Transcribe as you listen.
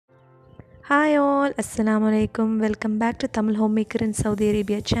Hi all, Assalamu alaikum. Welcome back to Tamil Homemaker in Saudi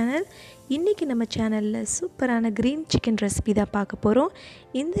Arabia channel. இன்னைக்கு நம்ம சேனல்ல சூப்பரான green chicken recipe தான் பார்க்க போறோம்.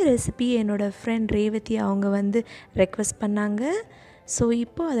 இந்த ரெசிபி என்னோட friend ரேவதி அவங்க ரெக்வெஸ்ட் பண்ணாங்க. ஸோ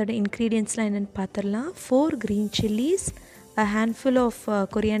இப்போ அதோட இன்க்ரீடியன்ட்ஸ்லாம் என்னன்னு பார்த்துடலாம். 4 green chillies, a handful of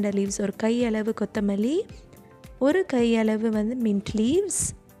coriander leaves, ஒரு கை அளவு கொத்தமல்லி, ஒரு கை அளவு mint leaves,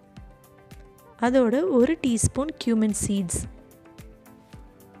 அதோட ஒரு டீஸ்பூன் cumin seeds.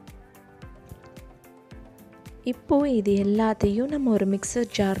 இப்போ இது எல்லாத்தையும் நம்ம ஒரு மிக்சர்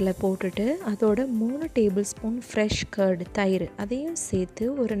ஜாரில் போட்டுட்டு அதோட 3 டேபிள் ஸ்பூன் ஃப்ரெஷ் கர்ட் தயிர் அதையும் சேர்த்து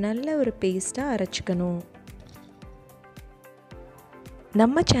ஒரு நல்ல ஒரு பேஸ்ட்டாக அரைச்சிக்கணும்.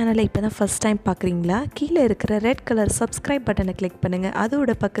 நம்ம சேனலை இப்போ தான் ஃபஸ்ட் டைம் பார்க்குறீங்களா? கீழே இருக்கிற ரெட் கலர் சப்ஸ்கிரைப் பட்டனை கிளிக் பண்ணுங்கள்.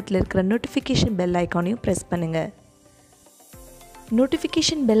 அதோட பக்கத்தில் இருக்கிற நோட்டிஃபிகேஷன் பெல் ஐக்கானையும் ப்ரெஸ் பண்ணுங்கள்.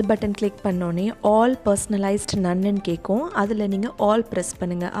 நோட்டிஃபிகேஷன் பெல் பட்டன் கிளிக் பண்ணோன்னே ஆல் பர்சனலைஸ்டு நன்னு கேட்கும். அதில் நீங்கள் ஆல் ப்ரெஸ்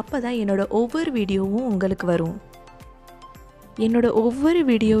பண்ணுங்கள். அப்போ தான் என்னோடய ஒவ்வொரு வீடியோவும் உங்களுக்கு வரும். என்னோடய ஒவ்வொரு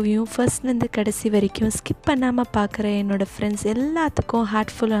வீடியோவையும் ஃபர்ஸ்ட்லேருந்து கடைசி வரைக்கும் ஸ்கிப் பண்ணாமல் பார்க்குற என்னோடய ஃப்ரெண்ட்ஸ் எல்லாத்துக்கும்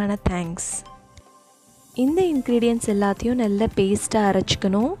ஹார்ட்ஃபுல்லான தேங்க்ஸ். இந்த இன்க்ரீடியன்ட்ஸ் எல்லாத்தையும் நல்ல பேஸ்ட்டாக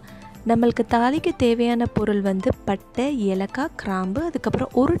அரைச்சிக்கணும். நம்மளுக்கு தாளிக்கு தேவையான பொருள் பட்டை, ஏலக்காய், கிராம்பு,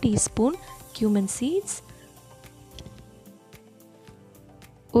 அதுக்கப்புறம் ஒரு டீஸ்பூன் cumin seeds,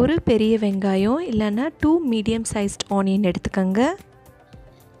 ஒரு பெரிய வெங்காயம் இல்லைன்னா 2 மீடியம் சைஸ்ட் ஆனியன் எடுத்துக்கோங்க.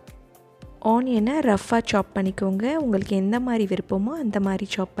 ஆனியனை ரஃப்பாக சாப் பண்ணிக்கோங்க. உங்களுக்கு எந்த மாதிரி விருப்பமோ அந்த மாதிரி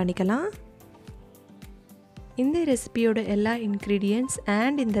சாப் பண்ணிக்கலாம். இந்த ரெசிபியோட எல்லா இன்க்ரீடியன்ட்ஸ்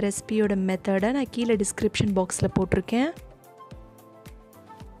அண்ட் இந்த ரெசிபியோட மெத்தடை நான் கீழே டிஸ்கிரிப்ஷன் பாக்ஸில் போட்டிருக்கேன்.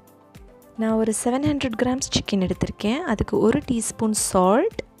 நான் ஒரு 700 கிராம்ஸ் சிக்கன் எடுத்திருக்கேன். அதுக்கு ஒரு teaspoon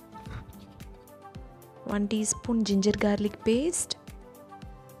salt, 1 teaspoon ginger garlic paste,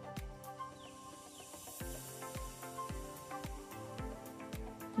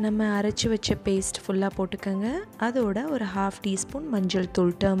 நம்ம அரைச்சி வச்ச பேஸ்ட் ஃபுல்லாக போட்டுக்கோங்க. அதோட ஒரு 1/2 டீஸ்பூன் மஞ்சள்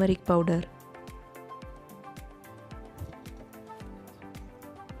தூள், டர்மரிக் பவுடர்.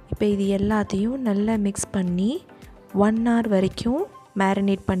 இப்போ இது எல்லாத்தையும் நல்லா மிக்ஸ் பண்ணி 1 hour வரைக்கும்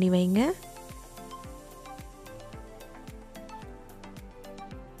மேரினேட் பண்ணி வைங்க.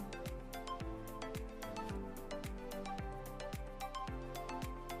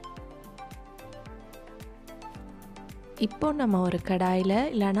 இப்போ நம்ம ஒரு கடாயில்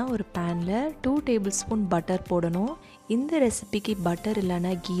இல்லைனா ஒரு பேனில் 2 டேபிள் ஸ்பூன் பட்டர் போடணும். இந்த ரெசிபிக்கு பட்டர்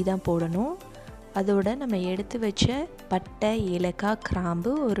இல்லைனா கீ தான் போடணும். அதோட நம்ம எடுத்து வச்ச பட்டை, ஏலக்காய்,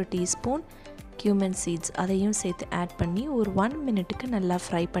 கிராம்பு, ஒரு டீஸ்பூன் cumin seeds அதையும் சேர்த்து ஆட் பண்ணி ஒரு 1 மினிட்டுக்கு நல்லா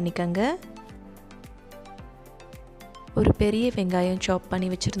ஃப்ரை பண்ணிக்கோங்க. ஒரு பெரிய வெங்காயம் சாப் பண்ணி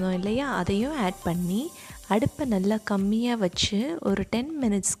வச்சுருந்தோம் இல்லையா, அதையும் ஆட் பண்ணி அடுப்பை நல்லா கம்மியாக வச்சு ஒரு 10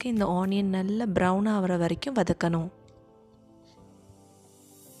 மினிட்ஸ்க்கு இந்த ஆனியன் நல்லா ப்ரௌன் ஆகிற வரைக்கும் வதக்கணும்.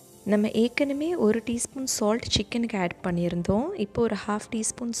 நம்ம ஏற்கனவே ஒரு டீஸ்பூன் சால்ட் சிக்கனுக்கு ஆட் பண்ணியிருந்தோம். இப்போ ஒரு 1/2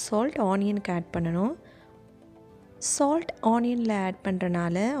 டீஸ்பூன் சால்ட் ஆனியனுக்கு ஆட் பண்ணணும். சால்ட் ஆனியனில் ஆட்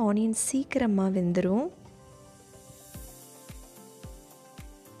பண்ணுறனால ஆனியன் சீக்கிரமாக வெந்துடும்.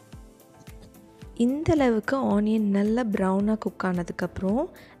 இந்தளவுக்கு ஆனியன் நல்லா ப்ரௌனாக குக் ஆனதுக்கப்புறம்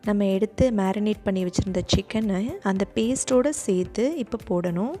நம்ம எடுத்து மேரினேட் பண்ணி வச்சுருந்த சிக்கனை அந்த பேஸ்ட்டோடு சேர்த்து இப்போ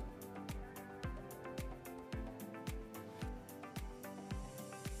போடணும்.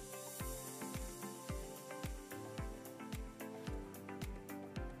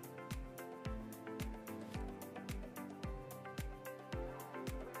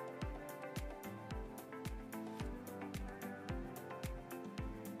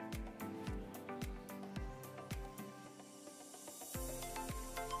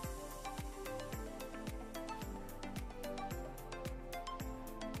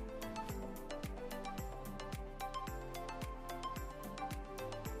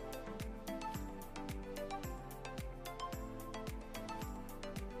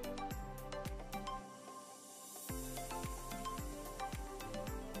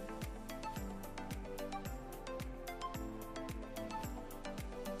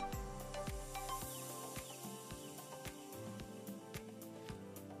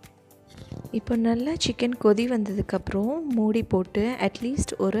 இப்போ நல்லா சிக்கன் கொதி வந்ததுக்கப்புறம் மூடி போட்டு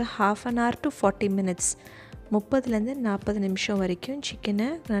அட்லீஸ்ட் ஒரு 1/2 hour to 40 minutes 30லேருந்து 40 நிமிஷம் வரைக்கும் சிக்கனை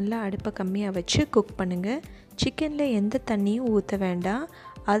நல்லா அடுப்பை கம்மியாக வச்சு குக் பண்ணுங்கள். சிக்கனில் எந்த தண்ணியும் ஊற்ற வேண்டாம்.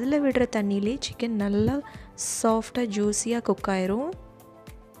 அதில் விடுற தண்ணியிலே சிக்கன் நல்லா சாஃப்டாக ஜூஸியாக குக் ஆயிரும்.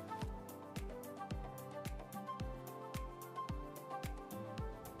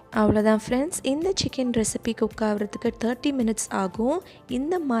 அவ்வளோதான் ஃப்ரெண்ட்ஸ். இந்த சிக்கன் ரெசிபி குக் ஆகிறதுக்கு 30 மினிட்ஸ் ஆகும்.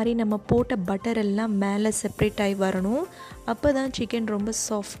 இந்த மாதிரி நம்ம போட்ட பட்டர் எல்லாம் மேலே செப்ரேட் ஆகி வரணும். அப்போ தான் சிக்கன் ரொம்ப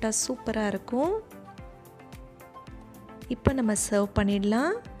சாஃப்டாக சூப்பராக இருக்கும். இப்போ நம்ம சர்வ்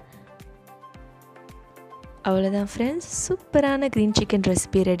பண்ணிடலாம். அவ்வளோதான் ஃப்ரெண்ட்ஸ், சூப்பரான க்ரீன் சிக்கன்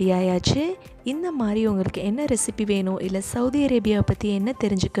ரெசிபி ரெடி ஆயாச்சு. இந்த மாதிரி உங்களுக்கு என்ன ரெசிபி வேணும், இல்லை சவுதி அரேபியாவை பற்றி என்ன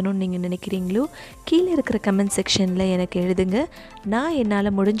தெரிஞ்சுக்கணும்னு நீங்கள் நினைக்கிறீங்களோ கீழே இருக்கிற கமெண்ட் செக்ஷனில் எனக்கு எழுதுங்க. நான்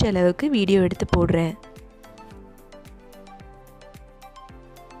என்னால் முடிஞ்ச அளவுக்கு வீடியோ எடுத்து போடுறேன்.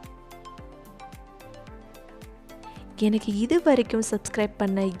 எனக்கு இது வரைக்கும் சப்ஸ்கிரைப்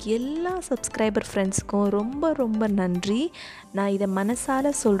பண்ண எல்லா சப்ஸ்கிரைபர் ஃப்ரெண்ட்ஸ்க்கும் ரொம்ப ரொம்ப நன்றி. நான் இதை மனசால்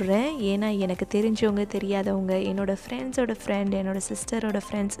சொல்கிறேன். ஏன்னா எனக்கு தெரிஞ்சவங்க தெரியாதவங்க, என்னோடய ஃப்ரெண்ட்ஸோட ஃப்ரெண்ட், என்னோடய சிஸ்டரோட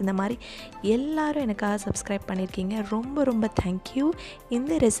ஃப்ரெண்ட்ஸ், இந்த மாதிரி எல்லோரும் எனக்காக சப்ஸ்கிரைப் பண்ணியிருக்கீங்க. ரொம்ப ரொம்ப தேங்க்யூ.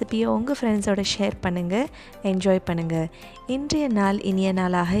 இந்த ரெசிபியை உங்கள் ஃப்ரெண்ட்ஸோட ஷேர் பண்ணுங்கள், என்ஜாய் பண்ணுங்கள். இன்றைய நாள் இனிய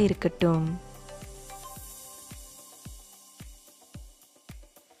நாளாக இருக்கட்டும்.